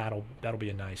 And that'll be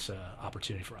a nice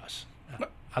opportunity for us.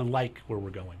 I like where we're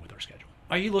going with our schedule.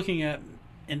 Are you looking at,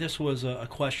 and this was a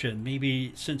question,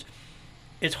 maybe since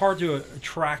it's hard to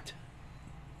attract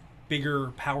bigger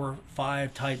Power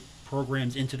 5 type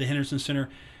programs into the Henderson Center,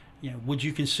 would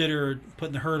you consider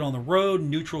putting the Herd on the road,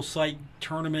 neutral site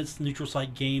tournaments, neutral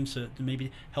site games to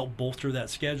maybe help bolster that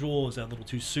schedule? Is that a little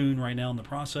too soon right now in the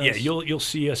process? Yeah, you'll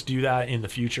see us do that in the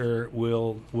future.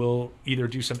 We'll either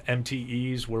do some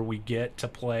MTEs where we get to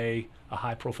play a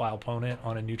high-profile opponent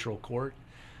on a neutral court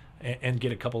and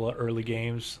get a couple of early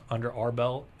games under our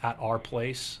belt at our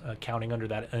place, counting under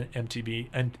that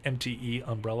MTE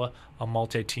umbrella, a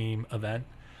multi-team event.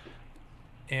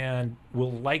 And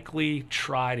we'll likely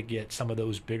try to get some of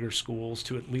those bigger schools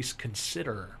to at least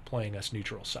consider playing us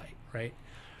neutral site, right?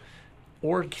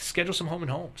 Or schedule some home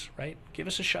and homes, right? Give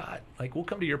us a shot. Like, we'll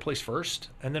come to your place first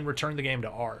and then return the game to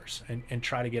ours and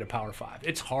try to get a Power 5.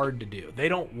 It's hard to do. They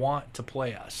don't want to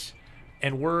play us.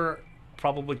 And we're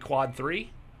probably quad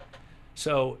 3.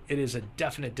 So it is a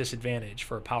definite disadvantage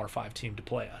for a Power 5 team to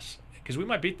play us because we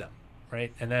might beat them,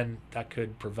 right? And then that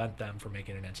could prevent them from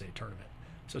making an NCAA tournament.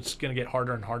 So it's going to get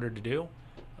harder and harder to do,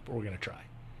 but we're going to try.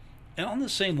 And on the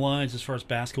same lines as far as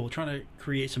basketball, trying to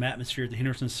create some atmosphere at the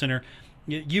Henderson Center,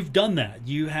 you've done that.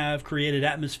 You have created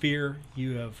atmosphere.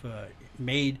 You have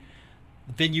made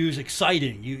venues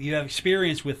exciting. You have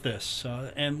experience with this.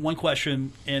 And one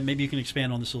question, and maybe you can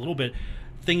expand on this a little bit,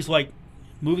 things like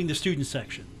moving the student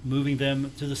section, moving them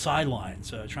to the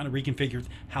sidelines, trying to reconfigure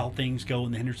how things go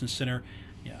in the Henderson Center.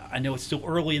 Yeah, I know it's still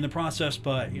early in the process,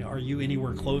 but are you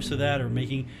anywhere close to that or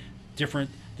making different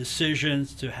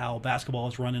decisions to how basketball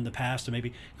has run in the past to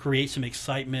maybe create some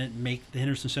excitement, make the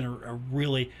Henderson Center a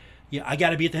really, I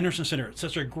got to be at the Henderson Center. It's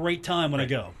such a great time when I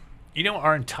go.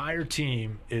 Our entire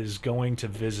team is going to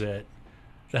visit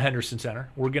the Henderson Center.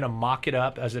 We're going to mock it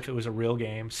up as if it was a real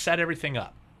game, set everything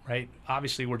up, right?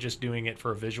 Obviously, we're just doing it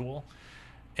for a visual.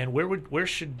 And where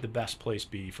should the best place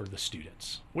be for the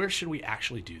students? Where should we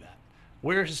actually do that?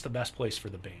 Where is the best place for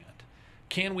the band?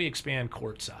 Can we expand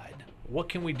courtside? What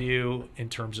can we do in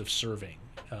terms of serving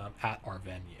at our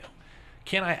venue?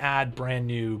 Can I add brand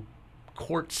new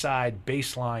courtside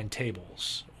baseline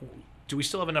tables? Do we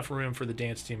still have enough room for the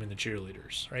dance team and the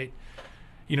cheerleaders, right?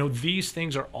 These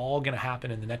things are all going to happen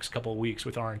in the next couple of weeks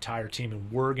with our entire team,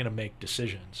 and we're going to make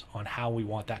decisions on how we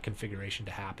want that configuration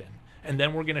to happen. And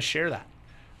then we're going to share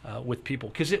that with people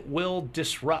because it will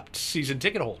disrupt season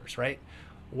ticket holders, right?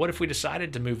 What if we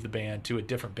decided to move the band to a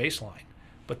different baseline,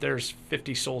 but there's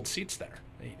 50 sold seats there?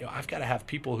 I've got to have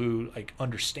people who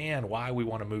understand why we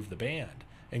want to move the band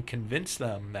and convince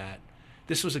them that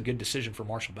this was a good decision for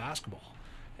Marshall basketball.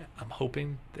 I'm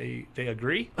hoping they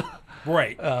agree.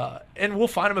 Right. And we'll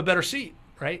find them a better seat,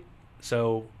 right?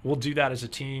 So we'll do that as a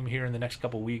team here in the next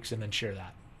couple of weeks and then share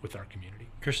that with our community.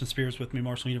 Christian Spears with me,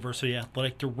 Marshall University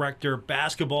Athletic Director.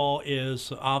 Basketball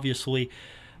is obviously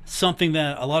something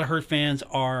that a lot of Herd fans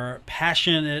are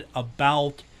passionate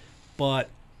about, but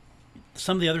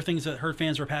some of the other things that Herd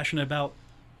fans are passionate about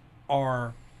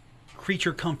are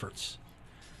creature comforts.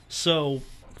 So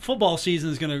football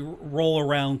season is going to roll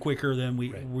around quicker than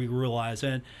we realize.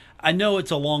 And I know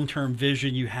it's a long-term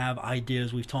vision. You have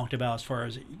ideas we've talked about as far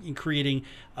as creating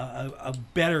a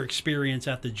better experience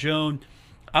at the Joan.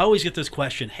 I always get this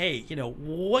question, hey,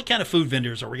 what kind of food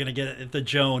vendors are we going to get at the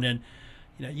Joan? And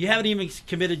you haven't even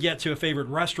committed yet to a favorite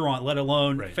restaurant, let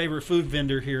alone favorite food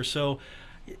vendor here. So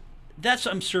that's,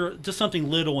 I'm sure, just something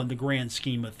little in the grand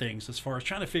scheme of things as far as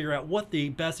trying to figure out what the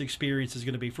best experience is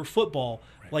going to be for football,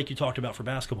 like you talked about for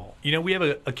basketball. We have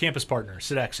a campus partner,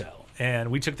 Sodexo,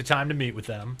 and we took the time to meet with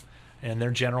them and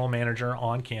their general manager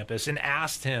on campus and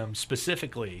asked him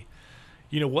specifically,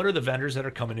 what are the vendors that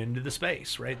are coming into the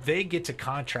space, right? They get to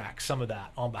contract some of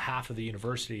that on behalf of the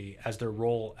university as their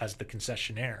role as the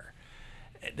concessionaire.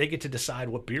 They get to decide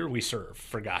what beer we serve,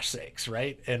 for gosh sakes,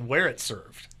 right? And where it's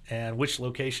served and which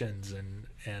locations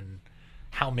and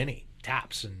how many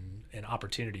taps and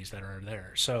opportunities that are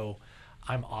there. So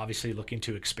I'm obviously looking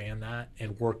to expand that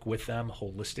and work with them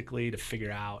holistically to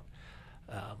figure out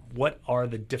what are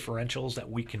the differentials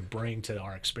that we can bring to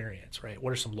our experience, right?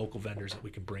 What are some local vendors that we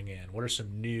can bring in? What are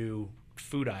some new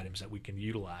food items that we can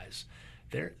utilize?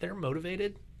 They're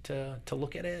motivated to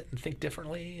look at it and think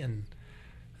differently, and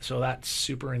so that's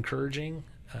super encouraging.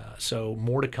 So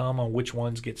more to come on which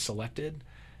ones get selected,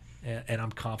 and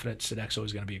I'm confident Sodexo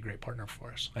is going to be a great partner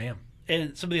for us. I am.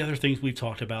 And some of the other things we've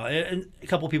talked about, and a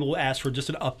couple of people asked for just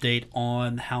an update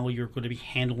on how you're going to be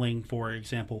handling, for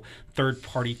example,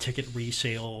 third-party ticket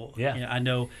resale. Yeah. I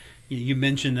know you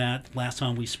mentioned that last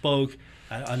time we spoke.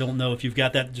 I don't know if you've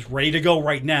got that just ready to go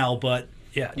right now, but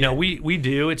yeah, no, we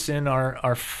do. It's in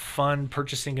our fund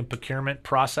purchasing and procurement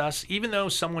process. Even though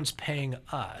someone's paying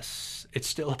us, it's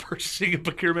still a purchasing and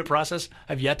procurement process.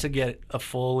 I've yet to get a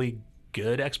fully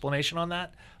good explanation on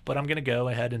that, but I'm going to go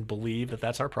ahead and believe that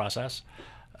that's our process.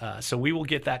 So we will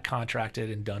get that contracted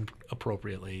and done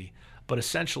appropriately. But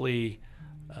essentially,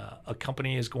 a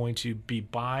company is going to be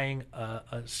buying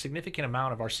a significant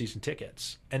amount of our season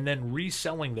tickets and then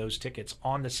reselling those tickets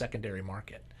on the secondary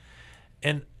market.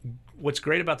 And what's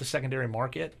great about the secondary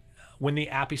market, when the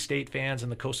Appy State fans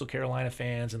and the Coastal Carolina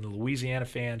fans and the Louisiana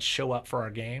fans show up for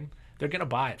our game, they're going to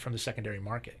buy it from the secondary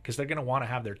market because they're going to want to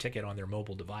have their ticket on their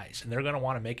mobile device, and they're going to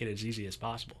want to make it as easy as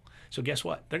possible. So guess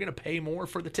what? They're going to pay more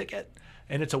for the ticket,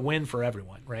 and it's a win for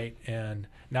everyone, right? And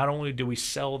not only do we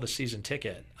sell the season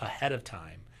ticket ahead of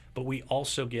time, but we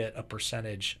also get a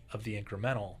percentage of the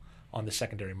incremental on the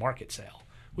secondary market sale,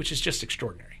 which is just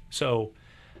extraordinary. So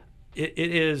it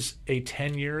is a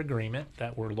 10-year agreement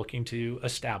that we're looking to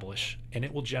establish, and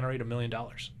it will generate $1 million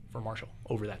for Marshall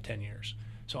over that 10 years.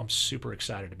 So I'm super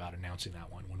excited about announcing that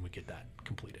one when we get that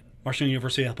completed. Marshall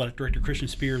University Athletic Director Christian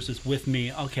Spears is with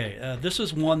me. Okay, this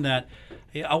is one that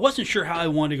I wasn't sure how I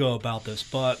wanted to go about this,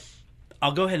 but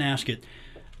I'll go ahead and ask it.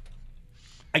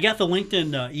 I got the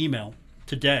LinkedIn email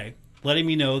today letting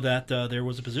me know that there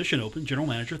was a position open. General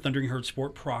Manager, Thundering Herd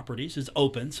Sport Properties is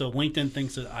open, so LinkedIn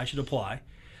thinks that I should apply.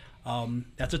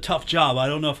 That's a tough job. I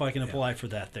don't know if I can apply for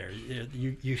that there.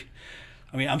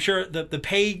 I mean, I'm sure the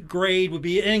pay grade would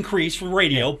be an increase for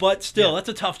radio, but still, that's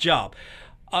a tough job.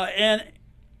 And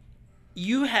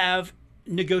you have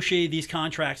negotiated these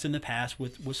contracts in the past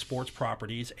with sports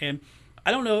properties, and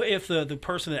I don't know if the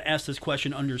person that asked this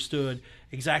question understood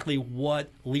exactly what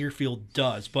Learfield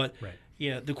does, but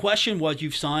the question was,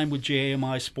 you've signed with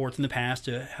JAMI Sports in the past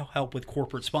to help with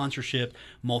corporate sponsorship,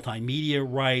 multimedia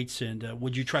rights, and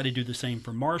would you try to do the same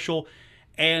for Marshall?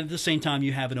 And at the same time,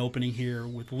 you have an opening here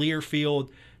with Learfield.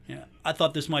 I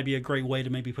thought this might be a great way to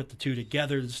maybe put the two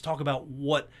together. Let's talk about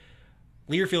what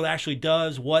Learfield actually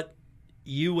does, what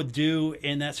you would do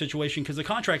in that situation, because the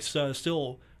contract's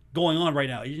still going on right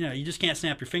now. You just can't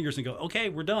snap your fingers and go, okay,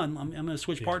 we're done. I'm going to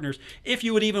switch partners, if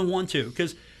you would even want to,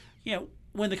 because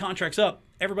when the contract's up,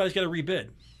 everybody's got to rebid.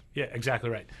 Yeah, exactly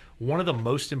right. One of the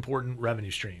most important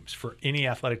revenue streams for any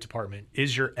athletic department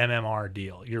is your MMR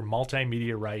deal, your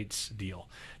multimedia rights deal.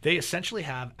 They essentially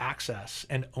have access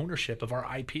and ownership of our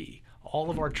IP. All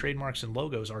of our trademarks and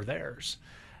logos are theirs.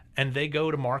 And they go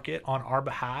to market on our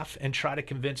behalf and try to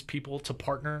convince people to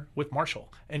partner with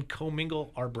Marshall and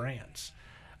commingle our brands.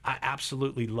 I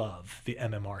absolutely love the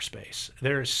MMR space.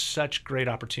 There is such great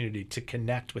opportunity to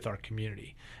connect with our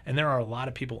community. And there are a lot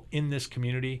of people in this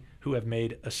community who have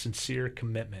made a sincere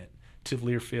commitment to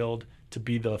Learfield, to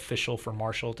be the official for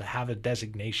Marshall, to have a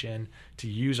designation, to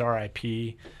use our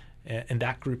IP. And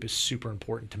that group is super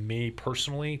important to me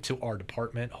personally, to our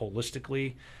department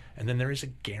holistically. And then there is a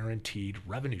guaranteed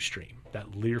revenue stream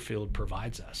that Learfield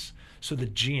provides us. So the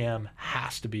GM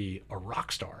has to be a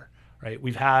rock star, right?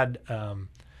 We've had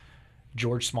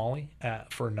George Smalley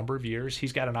for a number of years.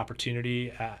 He's got an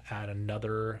opportunity at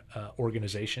another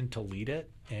organization to lead it.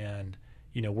 And,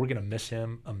 we're going to miss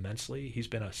him immensely. He's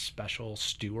been a special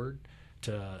steward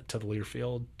to the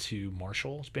Learfield, to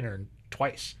Marshall. He's been here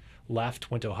twice,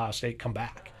 left, went to Ohio State, come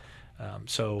back.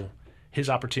 So his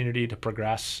opportunity to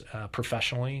progress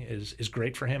professionally is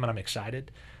great for him, and I'm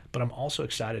excited. But I'm also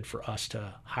excited for us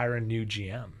to hire a new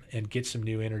GM and get some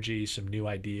new energy, some new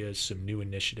ideas, some new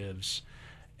initiatives,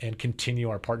 and continue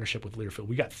our partnership with Learfield.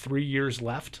 We got 3 years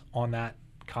left on that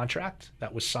contract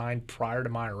that was signed prior to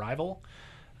my arrival.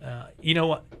 You know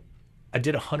what? I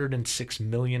did a $106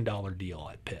 million deal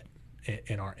at Pitt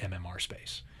in our MMR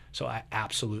space. So I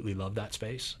absolutely love that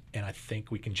space, and I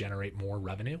think we can generate more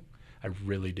revenue. I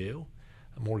really do,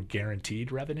 more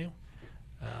guaranteed revenue.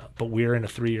 But we're in a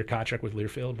 3-year contract with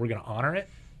Learfield. We're going to honor it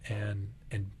and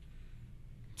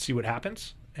see what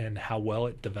happens and how well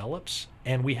it develops.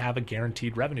 And we have a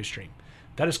guaranteed revenue stream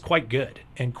that is quite good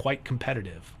and quite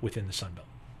competitive within the Sun Belt.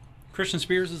 Christian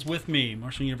Spears is with me,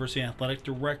 Marshall University Athletic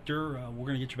Director. We're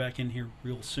going to get you back in here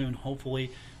real soon,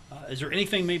 hopefully. Is there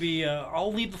anything maybe,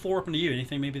 I'll leave the floor open to you,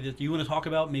 anything maybe that you want to talk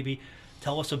about? Maybe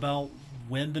tell us about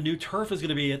when the new turf is going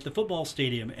to be at the football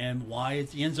stadium and why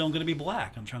is the end zone going to be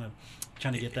black. I'm trying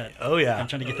to get that. Oh, yeah. I'm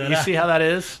trying to get that You out. see how that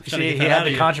is? See, he had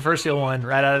the controversial one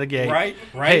right out of the gate. Right.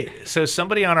 Hey, so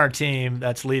somebody on our team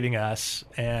that's leaving us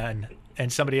and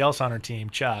somebody else on our team,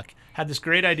 Chuck, had this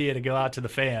great idea to go out to the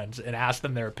fans and ask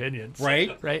them their opinions.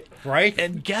 Right. Right.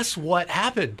 And guess what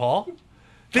happened, Paul?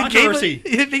 Controversy.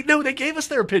 They gave us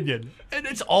their opinion, and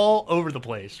it's all over the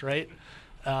place, right?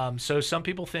 So some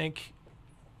people think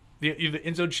the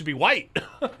end zone should be white.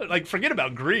 Like, forget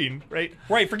about green, right?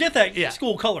 Right. Forget that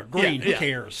school color, green. Who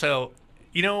cares? So,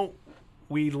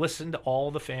 we listened to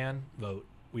all the fan vote.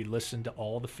 We listened to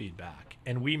all the feedback,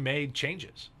 and we made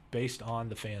changes based on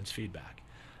the fans' feedback.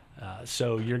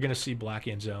 So you're going to see black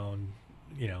end zone,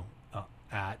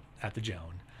 at the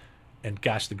Joan, and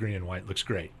gosh, the green and white looks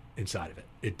great inside of it.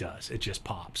 It does. It just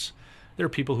pops. There are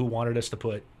people who wanted us to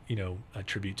put, a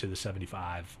tribute to the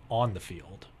 75 on the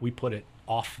field. We put it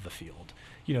off the field.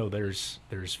 There's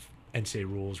NCAA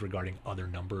rules regarding other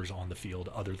numbers on the field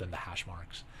other than the hash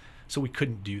marks. So we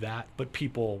couldn't do that, but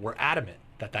people were adamant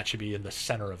that should be in the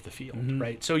center of the field,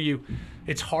 right? So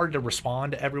it's hard to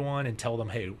respond to everyone and tell them,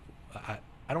 hey,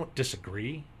 I don't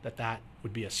disagree that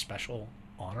would be a special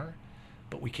honor,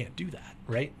 but we can't do that,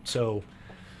 right? So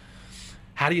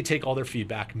how do you take all their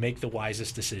feedback, make the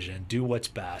wisest decision, do what's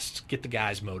best, get the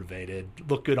guys motivated,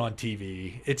 look good on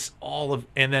TV?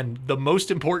 And then the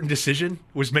most important decision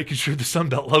was making sure the Sun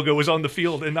Belt logo was on the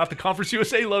field and not the Conference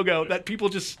USA logo that people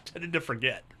just tended to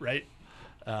forget, right?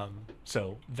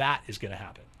 So that is going to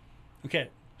happen. Okay.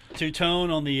 Two-tone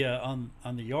on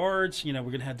the yards. We're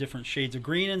going to have different shades of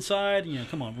green inside.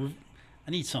 Come on.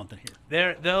 I need something here.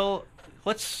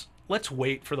 Let's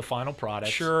wait for the final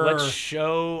product. Sure.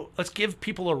 Let's give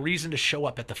people a reason to show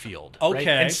up at the field. Okay. Right?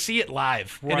 And see it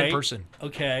live and in person.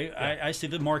 Okay. Yeah. I see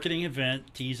the marketing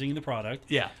event teasing the product.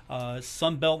 Yeah.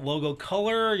 Sun Belt logo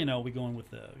color. We going with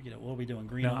the, what are we doing?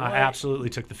 Green and white? I absolutely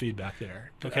took the feedback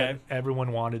there. Okay.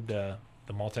 Everyone wanted the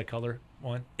multicolor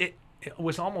one. It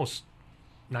was almost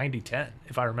 90-10,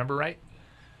 if I remember right.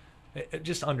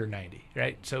 Just under 90,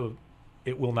 right? So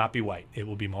it will not be white. It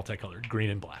will be multicolored, green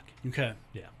and black. Okay.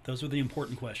 Yeah. Those are the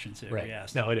important questions that we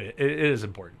asked. No, it is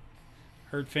important.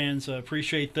 Herd fans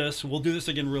appreciate this. We'll do this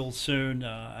again real soon.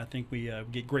 I think we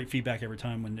get great feedback every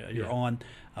time when you're on.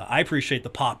 I appreciate the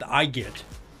pop that I get.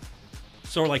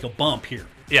 Sort of like a bump here.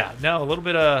 Yeah, no, a little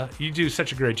bit you do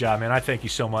such a great job, man. I thank you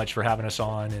so much for having us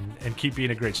on and keep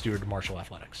being a great steward to Marshall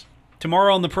Athletics.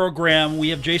 Tomorrow on the program, we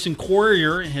have Jason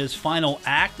Courier in his final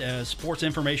act as Sports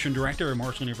Information Director at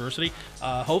Marshall University.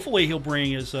 Hopefully, he'll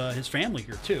bring his family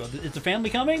here too. Is the family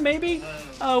coming? Maybe.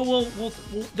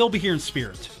 They'll be here in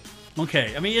spirit.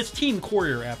 Okay. I mean, it's Team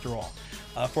Courier after all.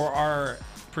 For our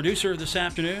producer this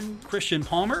afternoon, Christian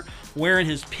Palmer, wearing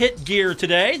his Pitt gear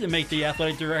today to make the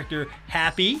athletic director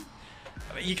happy.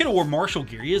 I mean, you could have worn Marshall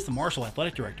gear. He is the Marshall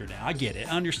Athletic Director now. I get it.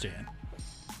 I understand.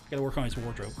 Got to work on his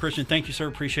wardrobe. Christian, thank you, sir.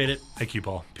 Appreciate it. Thank you,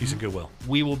 Paul. Peace and goodwill.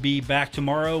 We will be back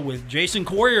tomorrow with Jason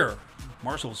Courier,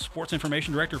 Marshall's Sports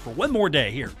Information Director, for one more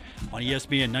day here on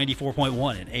ESPN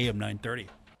 94.1 and AM 930.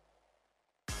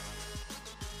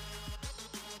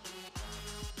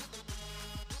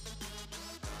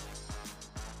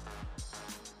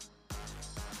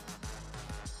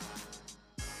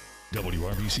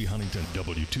 WRBC Huntington,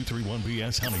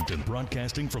 W231BS Huntington,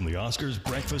 broadcasting from the Oscars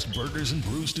Breakfast Burgers and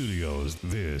Brew Studios.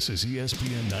 This is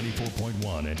ESPN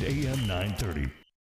 94.1 and AM 930.